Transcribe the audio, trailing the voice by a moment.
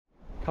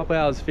couple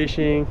hours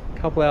fishing,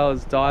 couple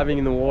hours diving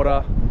in the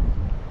water.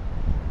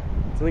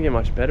 It doesn't get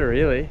much better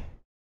really.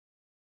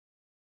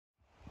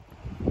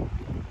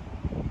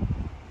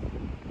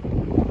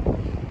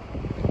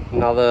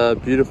 Another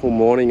beautiful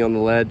morning on the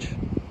ledge,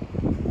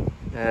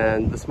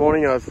 and this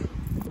morning I've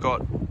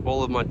got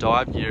all of my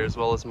dive gear as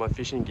well as my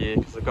fishing gear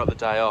because I've got the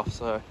day off,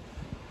 so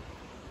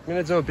I'm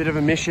going to do a bit of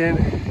a mission,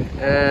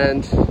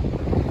 and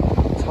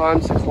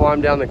time to climb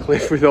down the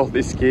cliff with all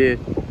this gear.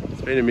 It's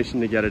been a mission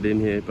to get it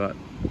in here, but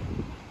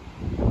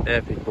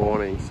epic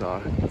morning,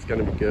 so it's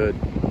going to be good.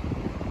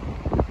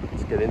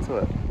 Let's get into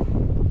it.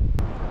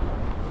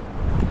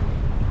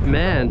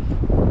 Man,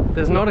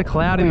 there's not a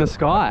cloud in the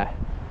sky.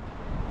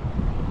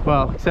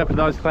 Well, except for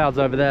those clouds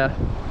over there.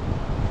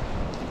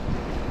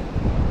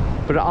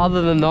 But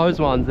other than those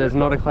ones, there's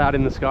not a cloud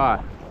in the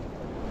sky.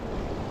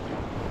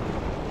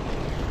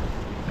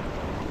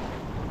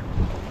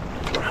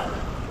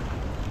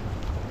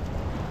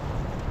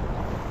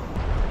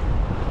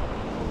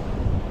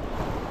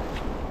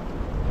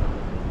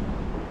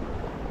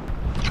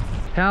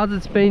 How's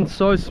it been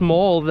so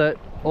small that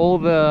all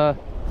the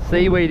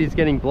seaweed is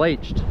getting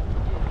bleached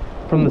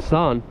from the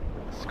sun?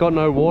 It's got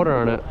no water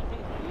on it.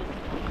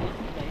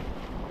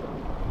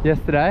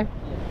 Yesterday?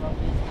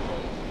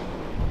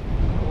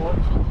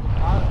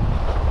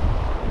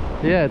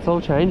 Yeah, it's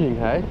all changing,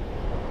 hey?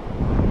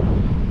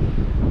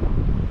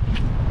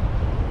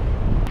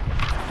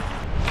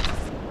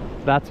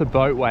 That's a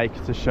boat wake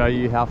to show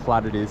you how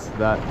flat it is,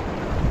 that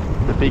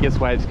the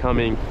biggest waves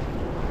coming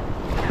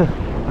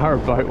are a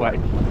boat wake.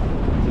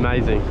 It's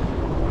amazing.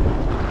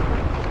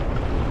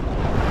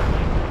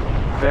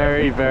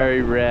 Very,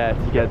 very rare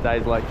to get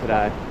days like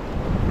today.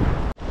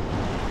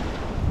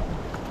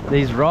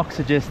 These rocks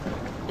are just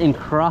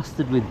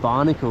encrusted with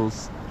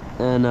barnacles,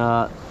 and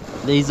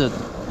these are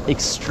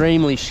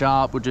extremely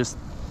sharp, will just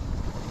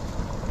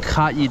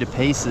cut you to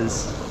pieces.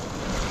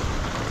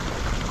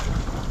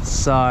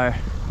 So I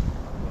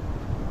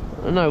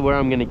don't know where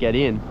I'm going to get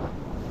in.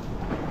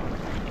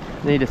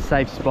 Need a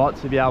safe spot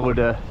to be able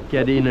to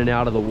get in and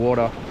out of the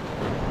water.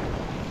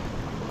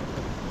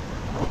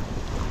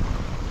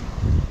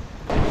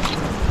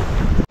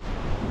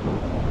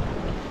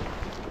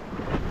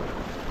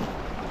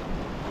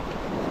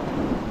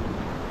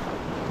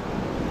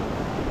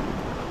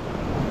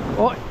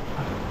 Oh.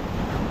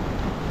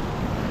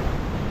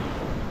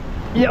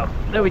 Yep,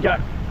 there we go.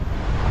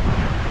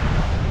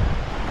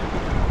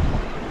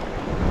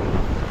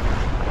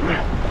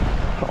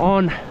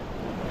 On.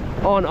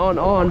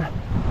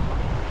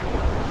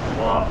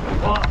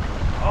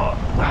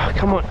 Oh,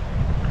 come on.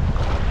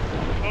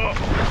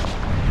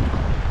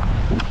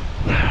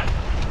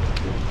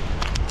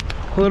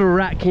 Little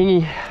rat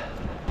kingy.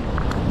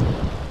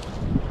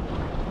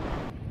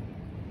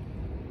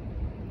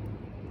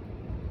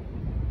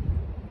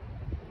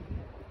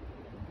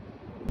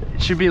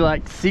 It should be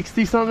like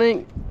 60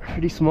 something,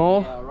 pretty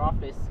small. Yeah,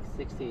 roughly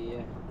 60,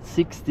 yeah.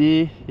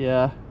 60,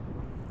 yeah.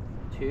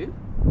 2?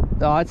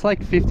 Oh, it's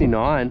like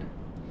 59.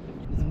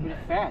 It's pretty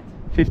fat.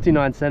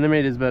 59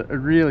 centimeters, but a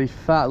really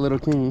fat little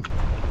kingy.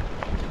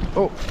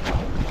 Oh.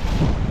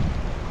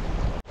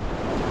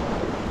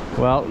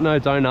 Well, no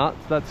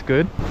donuts, that's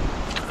good.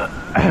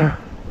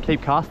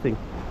 Keep casting.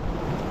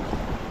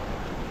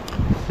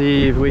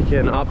 See if we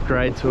can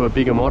upgrade to a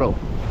bigger model.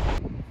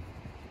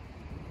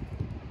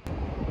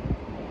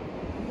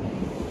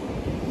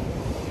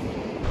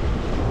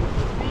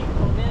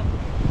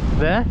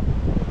 There?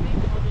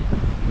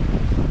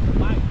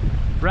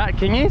 Rat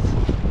kingies?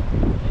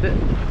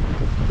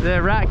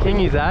 They're rat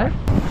kingies, eh?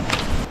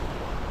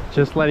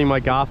 Just letting my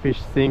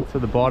garfish sink to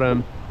the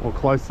bottom, or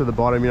close to the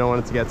bottom, you don't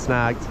want it to get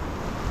snagged.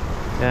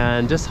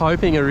 And just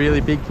hoping a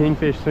really big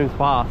kingfish swims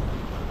past.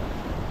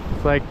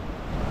 It's like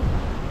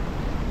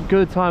a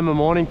good time of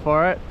morning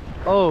for it.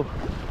 Oh,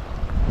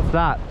 it's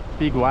that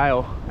big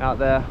whale out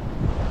there.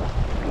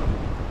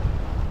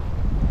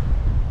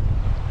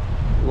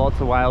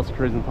 Lots of whales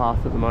cruising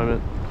past at the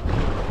moment.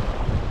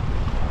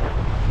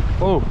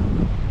 Oh,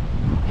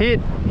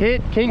 hit,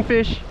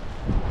 kingfish.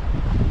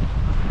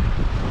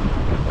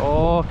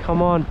 Oh,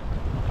 come on.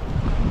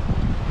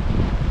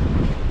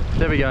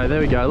 There we go,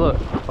 look.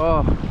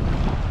 Oh,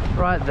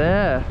 right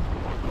there.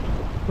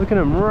 Look at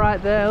him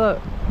right there,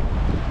 look.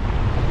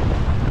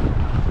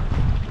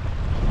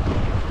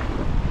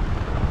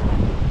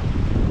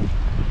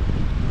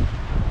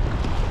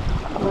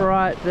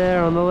 Right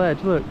there on the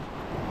ledge, look.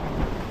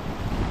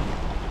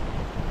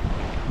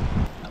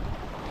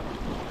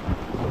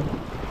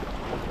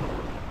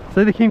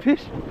 See the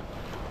kingfish?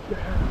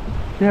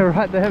 Yeah,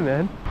 right there,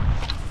 man.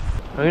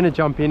 I'm gonna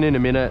jump in a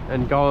minute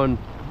and go and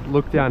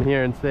look down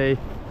here and see.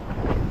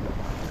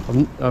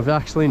 I've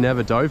actually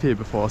never dove here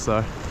before,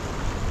 so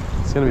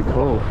it's gonna be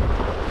cool.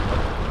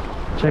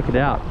 Check it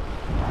out.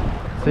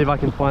 See if I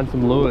can find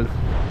some lures.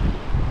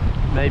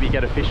 Maybe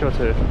get a fish or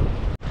two.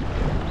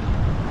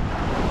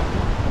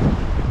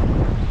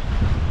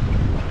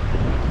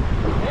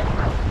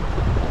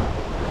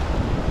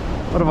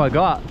 What have I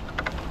got?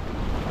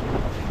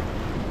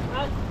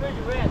 That's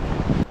pretty red.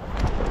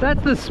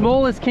 That's the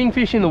smallest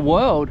kingfish in the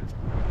world.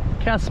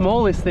 how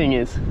small this thing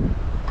is.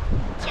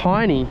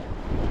 Tiny.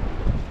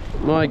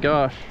 My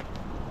gosh.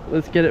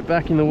 Let's get it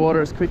back in the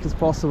water as quick as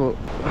possible.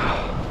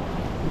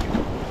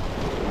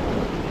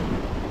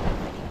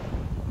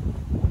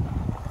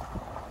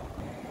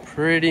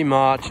 Pretty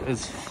much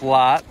as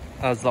flat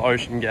as the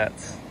ocean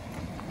gets.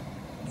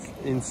 It's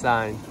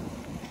insane.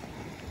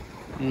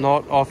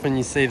 Not often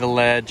you see the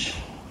ledge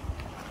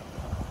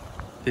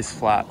this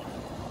flat.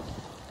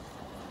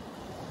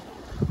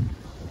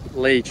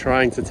 Lee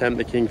trying to tempt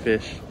the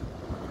kingfish,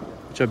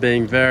 which are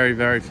being very,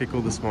 very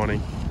fickle this morning.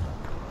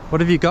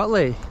 What have you got,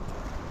 Lee?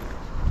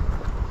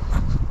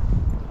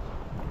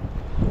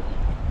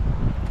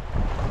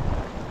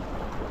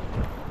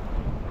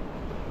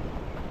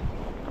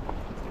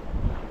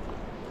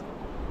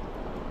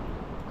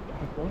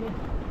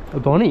 A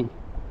bonnie?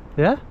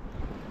 Yeah?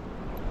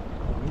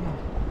 Yeah.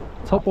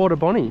 Top water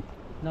bonnie?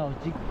 No,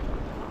 jig.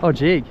 Oh,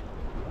 jig.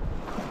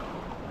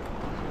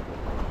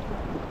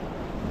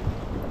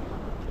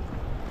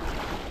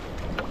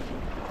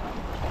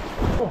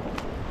 Oh.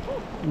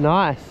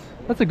 Nice.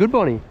 That's a good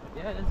bonnie.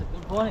 Yeah, that's a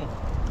good bonnie.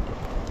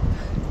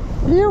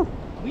 Ew.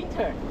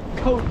 Winter.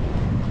 Cold.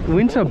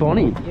 Winter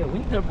bonnie. Yeah,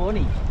 winter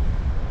bonnie.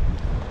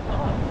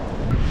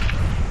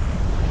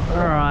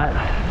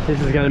 Alright,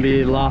 this is going to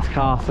be the last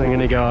cast. I'm going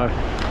to go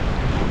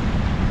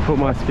put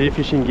my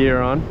spearfishing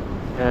gear on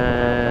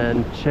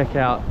and check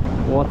out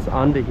what's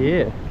under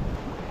here.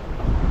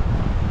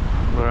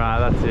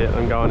 Alright, that's it.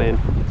 I'm going in.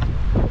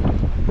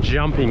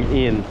 Jumping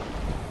in.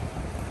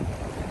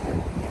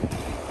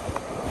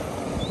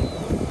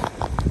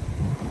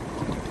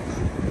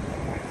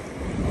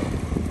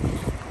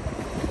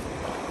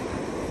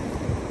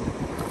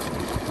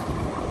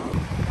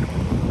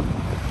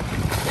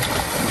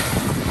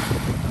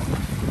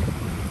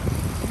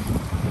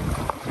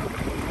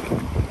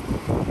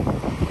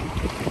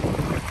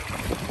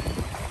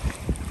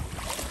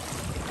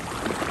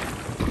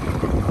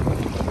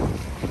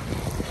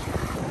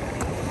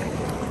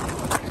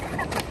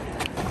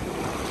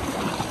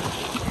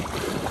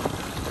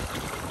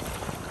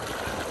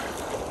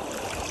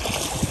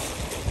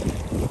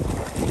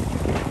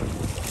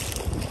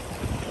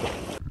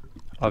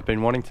 I've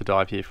been wanting to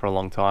dive here for a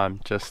long time,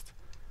 just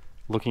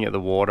looking at the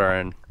water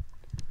and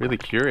really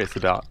curious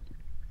about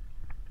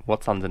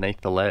what's underneath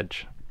the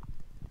ledge.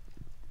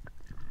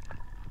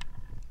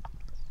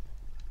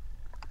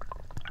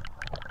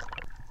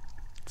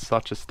 It's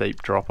such a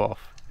steep drop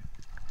off.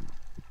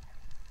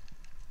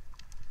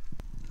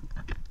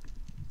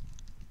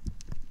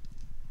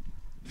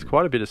 There's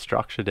quite a bit of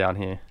structure down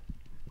here.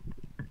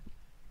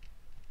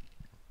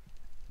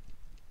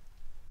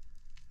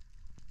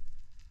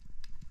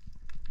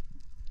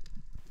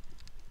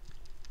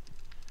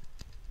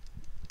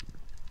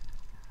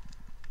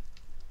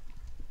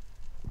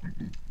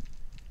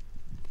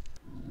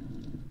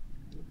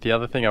 The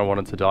other thing I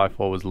wanted to dive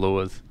for was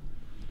lures.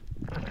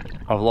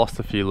 I've lost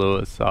a few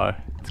lures, so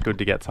it's good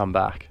to get some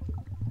back.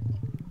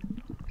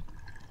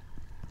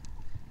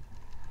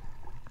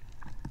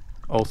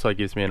 Also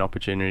gives me an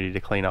opportunity to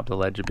clean up the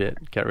ledge a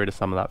bit, get rid of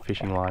some of that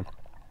fishing line.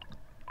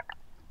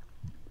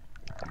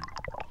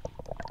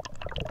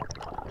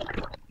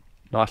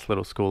 Nice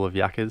little school of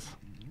yakkers.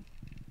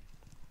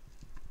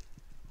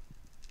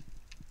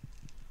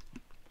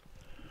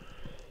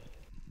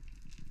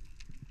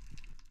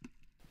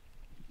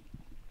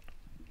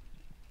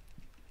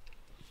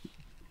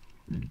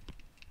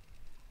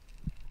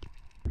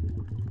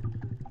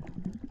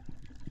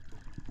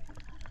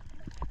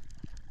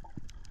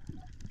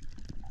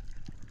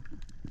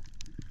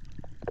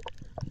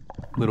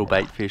 Little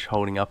bait fish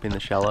holding up in the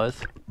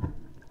shallows.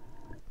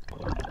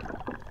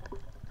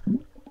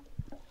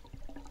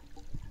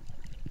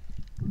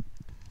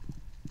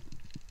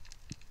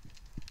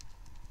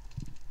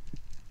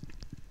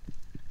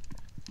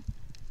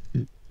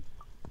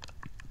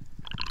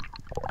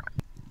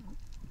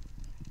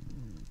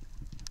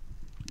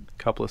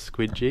 Couple of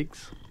squid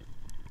jigs.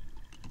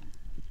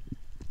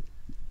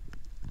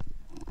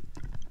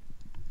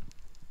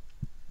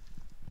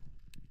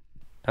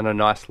 And a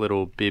nice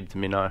little bibbed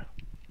minnow.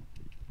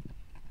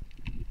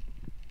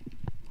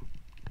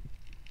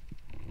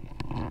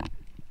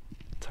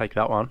 Take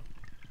that one.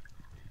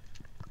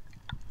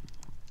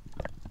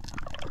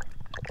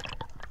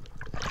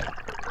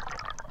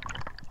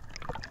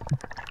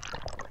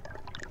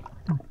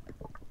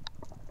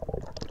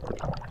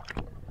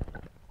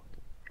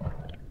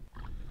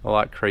 I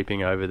like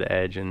creeping over the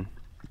edge and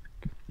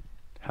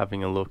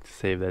having a look to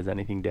see if there's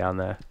anything down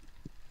there.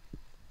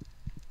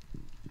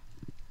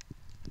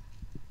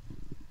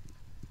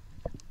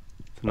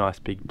 It's a nice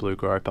big blue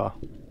groper.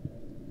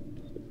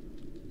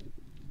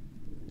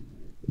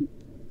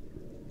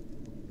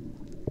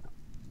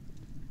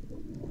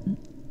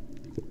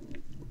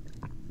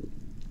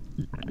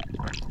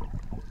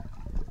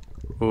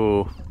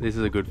 Ooh, this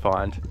is a good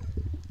find.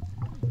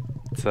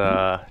 It's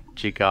a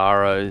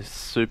Gigaro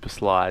Super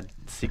Slide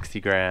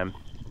 60 gram.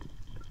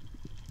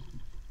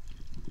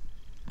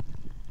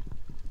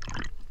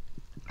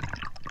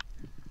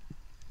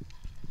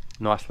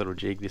 Nice little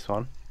jig, this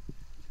one.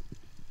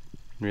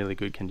 really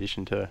good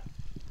condition too.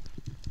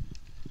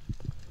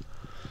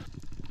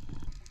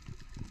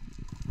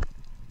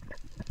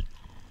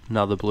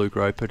 Another blue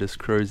groper just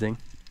cruising.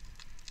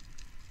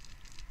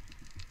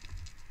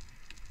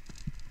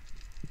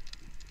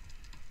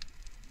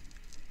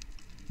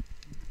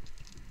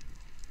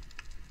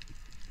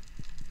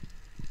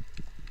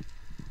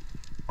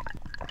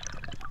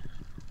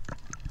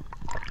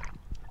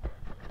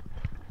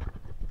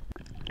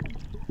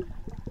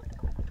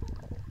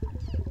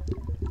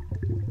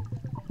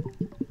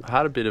 I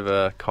had a bit of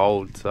a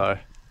cold, so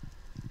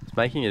it's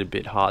making it a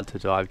bit hard to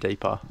dive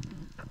deeper,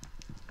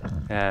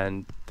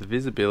 and the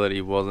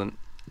visibility wasn't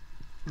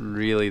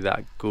really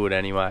that good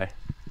anyway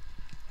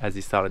as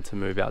he started to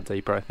move out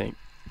deeper, I think,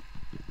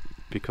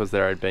 because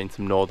there had been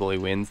some northerly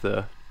winds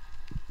the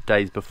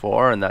days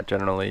before, and that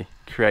generally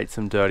creates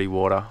some dirty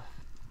water.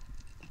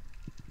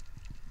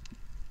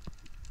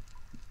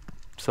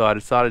 So I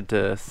decided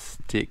to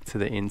stick to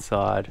the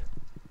inside.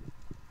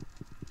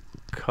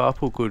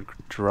 Couple good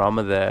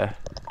drummer there.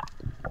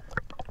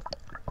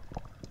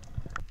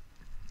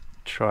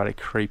 Try to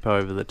creep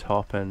over the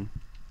top and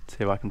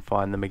see if I can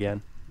find them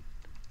again.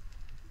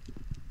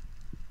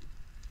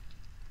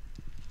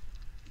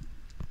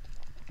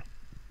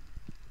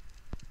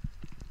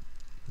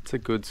 It's a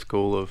good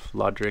school of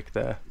ludric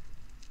there.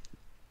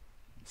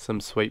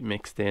 Some sweet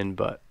mixed in,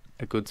 but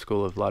a good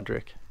school of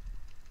ludric.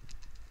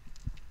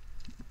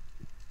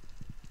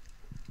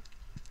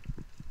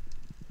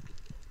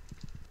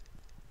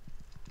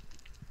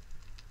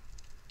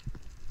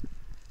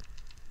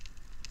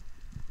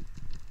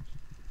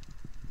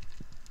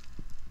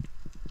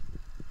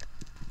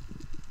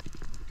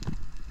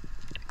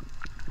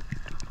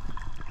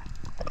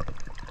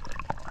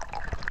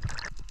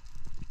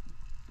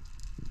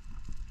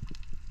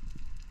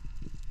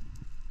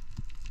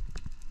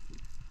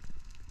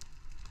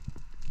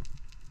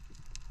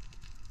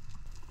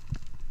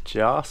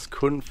 Just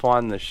couldn't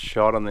find the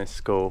shot on this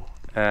school,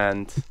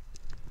 and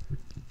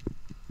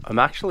I'm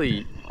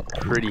actually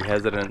pretty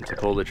hesitant to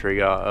pull the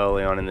trigger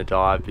early on in the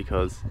dive,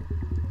 because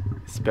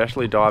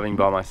especially diving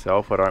by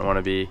myself, I don't want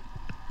to be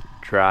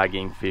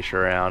dragging fish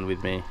around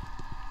with me.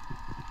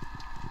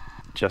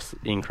 Just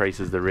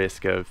increases the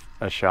risk of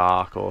a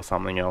shark or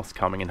something else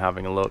coming and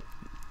having a look.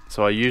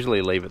 So I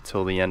usually leave it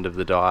till the end of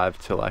the dive,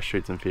 till I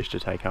shoot some fish to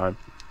take home.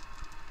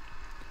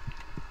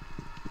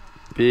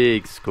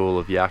 Big school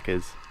of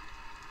yakkers.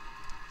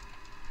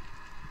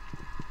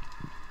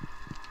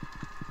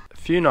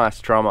 A few nice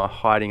drummer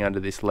hiding under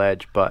this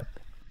ledge, but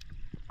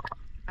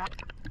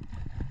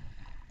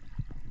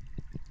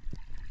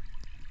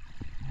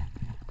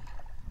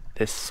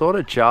they're sort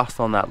of just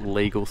on that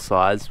legal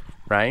size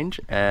range,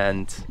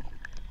 and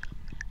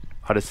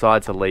I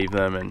decided to leave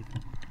them and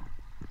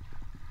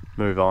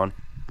move on.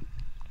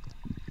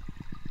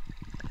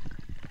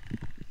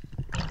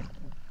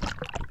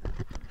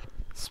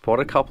 Spot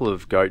a couple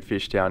of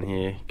goatfish down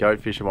here.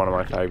 Goatfish are one of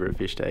my favourite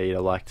fish to eat. I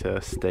like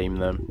to steam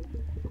them.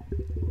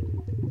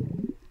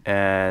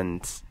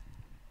 And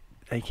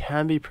they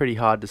can be pretty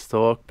hard to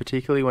stalk,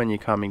 particularly when you're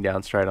coming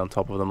down straight on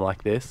top of them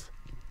like this.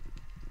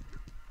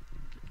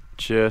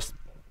 Just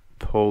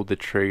pulled the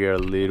trigger a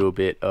little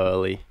bit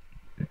early.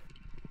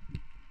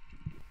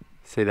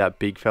 See that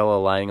big fella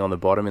laying on the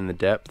bottom in the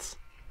depths?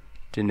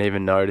 Didn't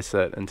even notice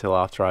it until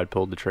after I'd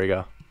pulled the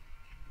trigger.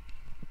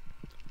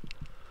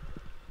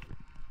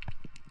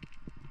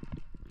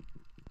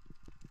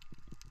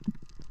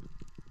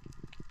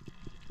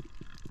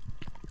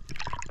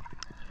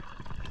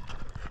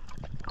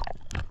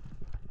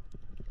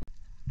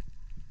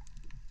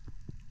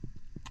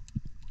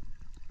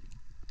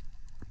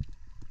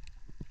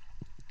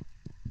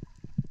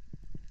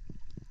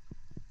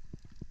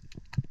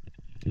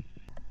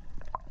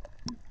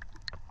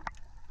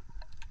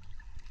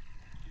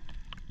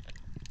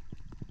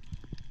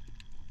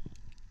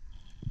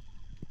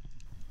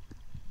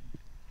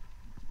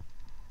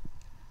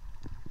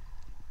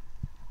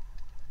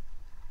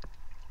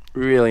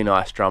 Really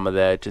nice drummer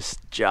there, just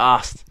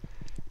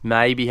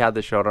maybe had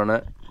the shot on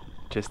it,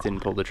 just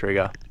didn't pull the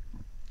trigger.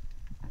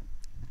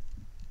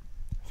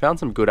 Found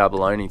some good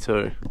abalone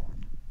too.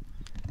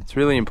 It's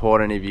really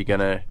important if you're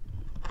gonna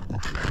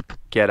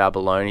get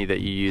abalone that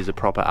you use a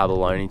proper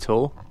abalone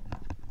tool.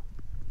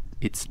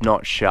 It's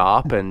not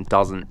sharp and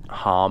doesn't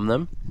harm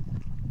them,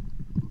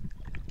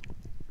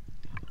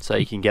 so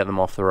you can get them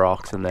off the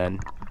rocks and then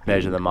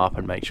measure them up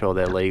and make sure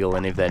they're legal,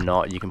 and if they're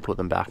not, you can put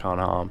them back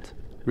unharmed.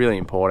 Really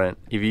important.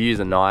 If you use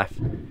a knife,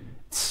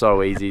 it's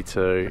so easy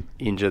to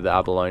injure the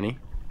abalone.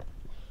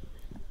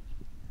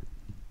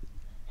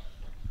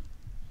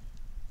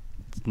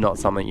 It's not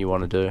something you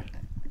want to do.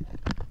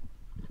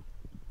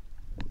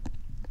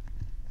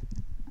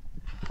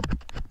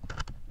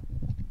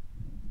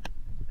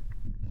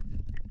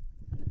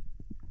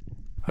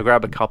 I'll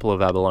grab a couple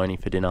of abalone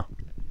for dinner.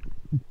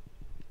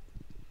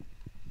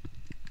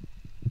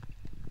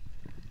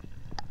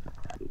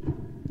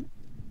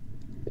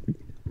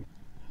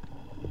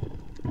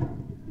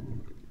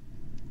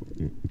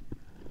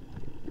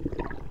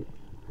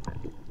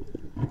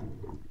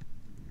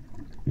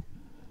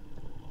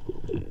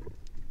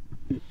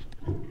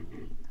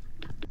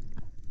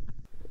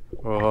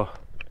 Oh,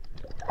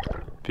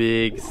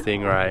 big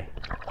stingray.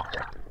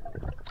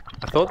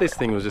 I thought this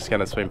thing was just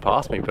going to swim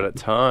past me, but it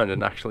turned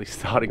and actually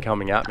started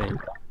coming at me.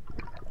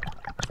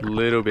 A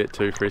little bit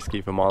too frisky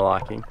for my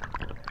liking.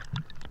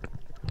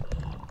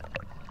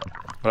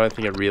 I don't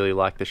think it really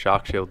liked the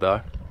shark shield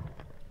though.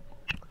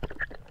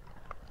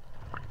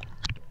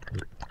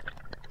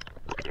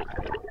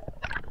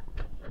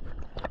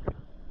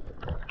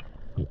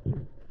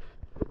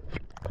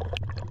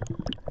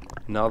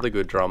 Another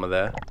good drama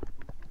there.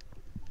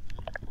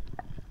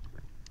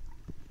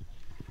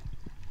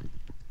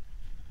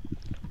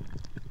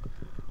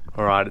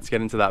 Alright, it's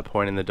getting to that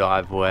point in the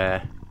dive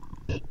where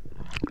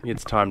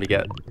it's time to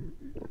get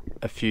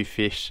a few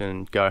fish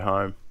and go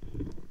home.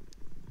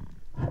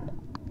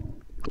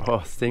 Oh,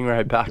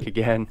 stingray back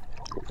again.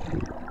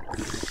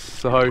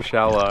 So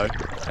shallow,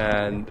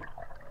 and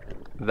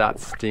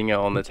that stinger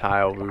on the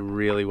tail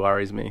really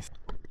worries me.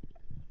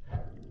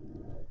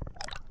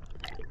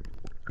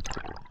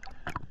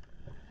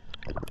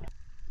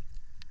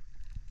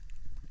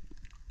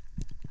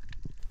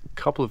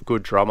 Couple of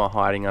good drummer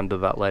hiding under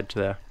that ledge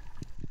there.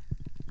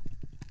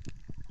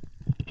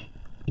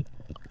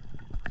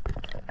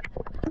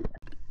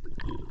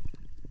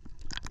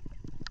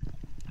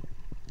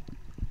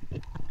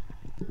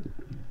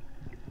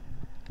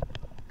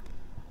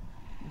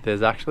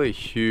 There's actually a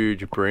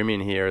huge brim in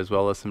here as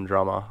well as some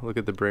drummer. Look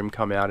at the brim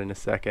come out in a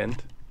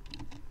second.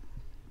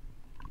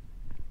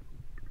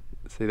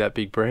 See that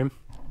big brim?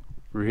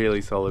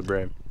 Really solid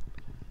brim.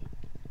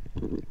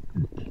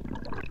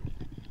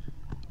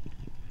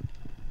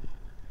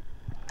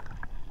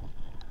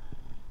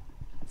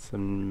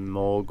 Some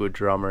more good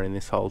drummer in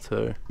this hole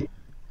too.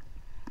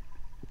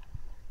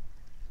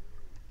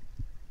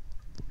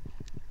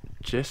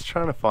 Just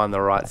trying to find the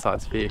right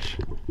size fish.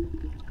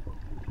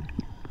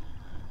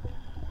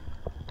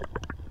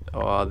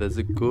 Oh, there's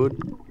a good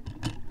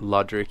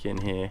ludric in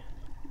here.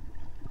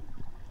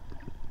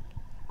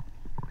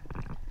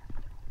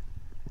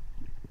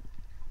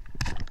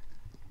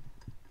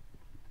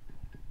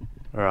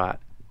 Alright.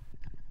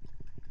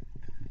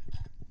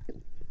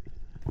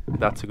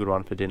 That's a good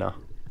one for dinner.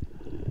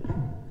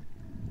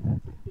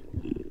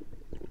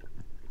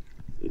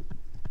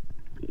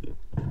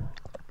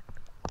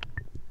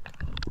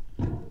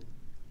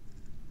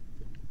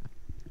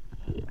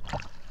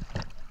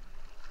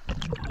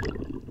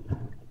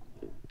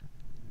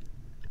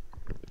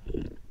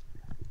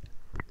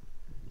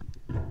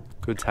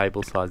 Good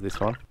table size this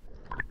one.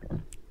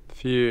 A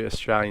few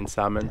Australian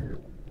salmon.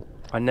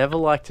 I never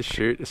like to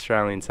shoot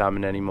Australian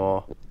salmon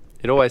anymore.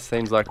 It always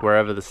seems like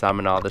wherever the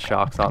salmon are, the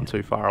sharks aren't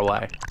too far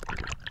away.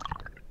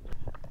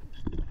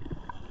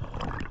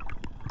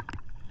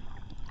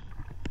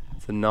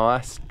 It's a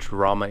nice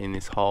drummer in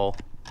this hole.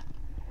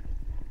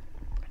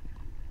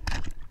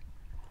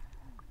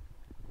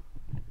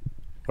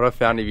 What I've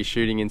found if you're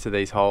shooting into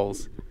these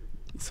holes,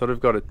 you sort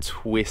of got to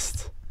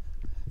twist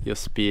your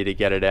spear to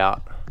get it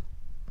out.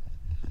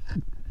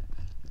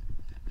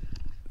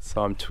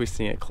 So I'm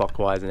twisting it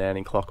clockwise and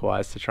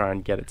anti-clockwise to try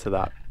and get it to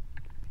that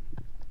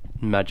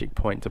magic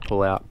point to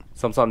pull out.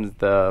 Sometimes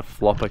the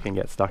flopper can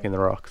get stuck in the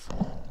rocks.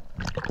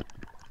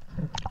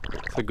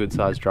 It's a good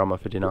sized drummer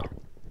for dinner.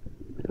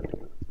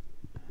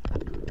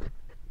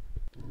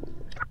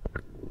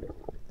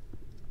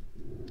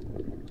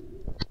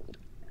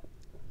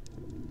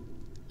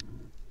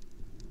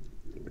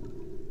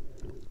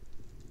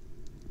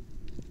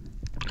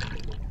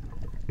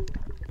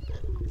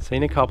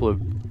 Seen a couple of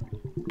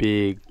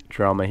big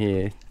drummer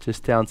here,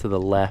 just down to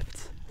the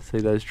left. See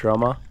those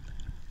drummer?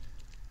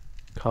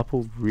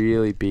 Couple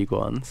really big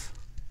ones.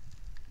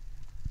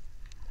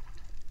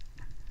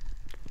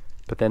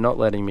 But they're not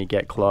letting me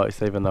get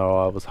close even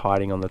though I was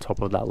hiding on the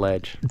top of that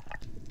ledge.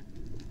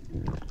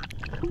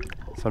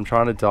 So I'm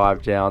trying to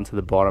dive down to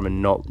the bottom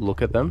and not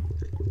look at them.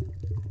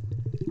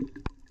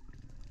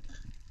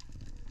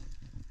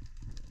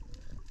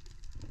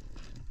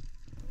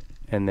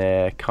 And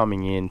they're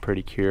coming in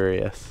pretty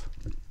curious.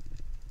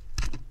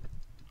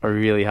 I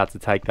really had to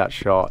take that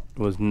shot. It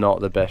was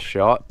not the best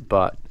shot,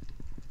 but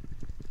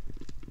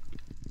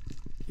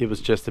it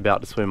was just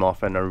about to swim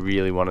off and I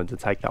really wanted to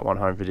take that one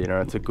home for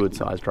dinner. It's a good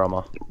sized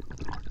drummer.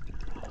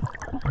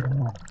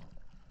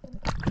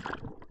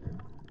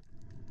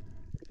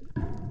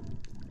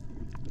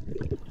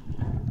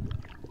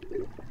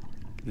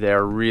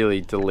 They're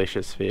really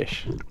delicious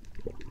fish.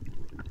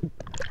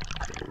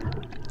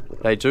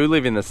 They do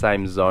live in the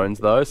same zones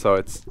though, so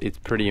it's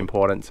pretty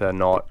important to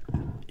not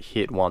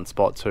hit one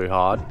spot too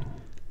hard.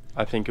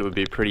 I think it would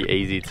be pretty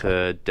easy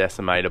to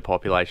decimate a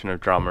population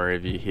of drummer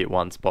if you hit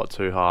one spot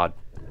too hard.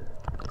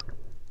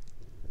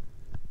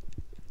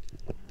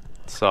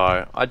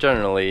 So I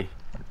generally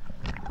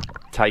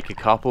take a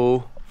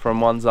couple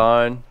from one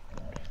zone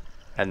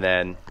and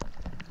then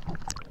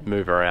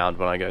move around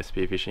when I go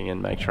spearfishing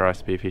and make sure I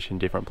spearfish in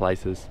different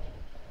places.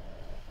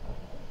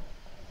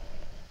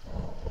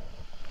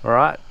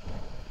 Alright,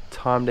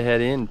 time to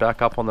head in,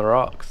 back up on the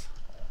rocks.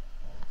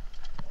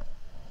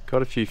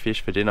 Got a few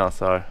fish for dinner,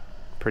 so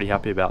pretty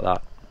happy about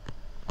that.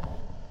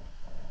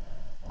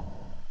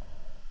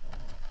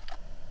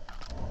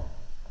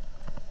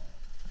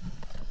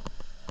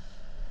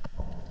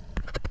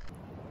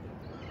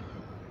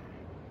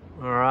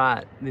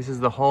 Alright, this is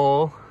the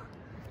haul.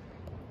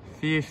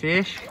 Few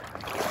fish.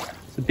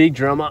 It's a big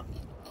drummer.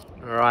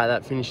 Alright,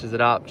 that finishes it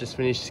up. Just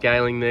finished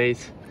scaling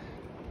these.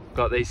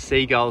 Got these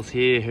seagulls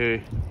here who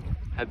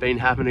have been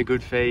having a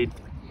good feed.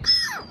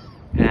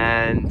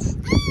 And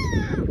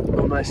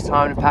almost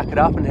time to pack it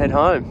up and head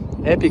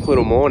home. Epic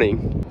little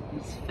morning.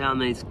 Just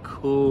found these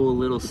cool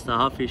little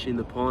starfish in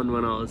the pond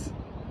when I was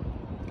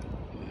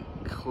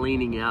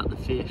cleaning out the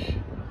fish.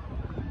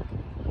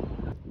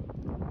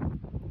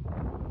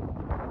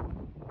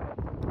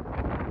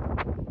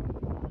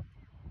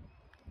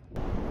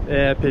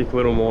 Epic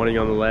little morning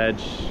on the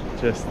ledge.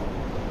 Just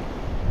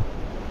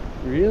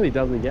really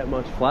doesn't get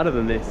much flatter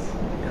than this.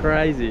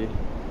 Crazy.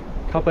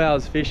 Couple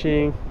hours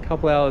fishing,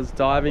 couple hours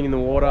diving in the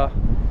water.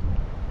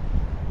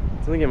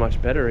 Doesn't get much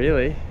better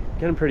really.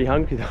 Getting pretty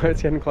hungry though.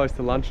 It's getting close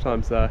to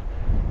lunchtime, so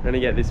I'm gonna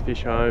get this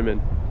fish home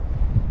and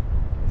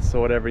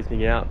sort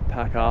everything out,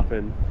 pack up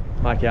and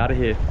hike out of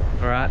here.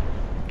 Alright,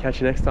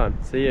 catch you next time.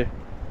 See you.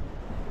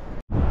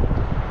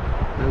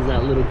 There's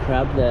that little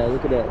crab there,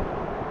 look at it.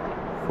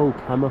 Full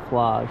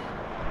camouflage.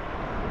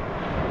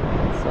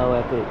 So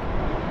epic.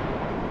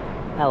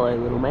 Hello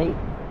little mate.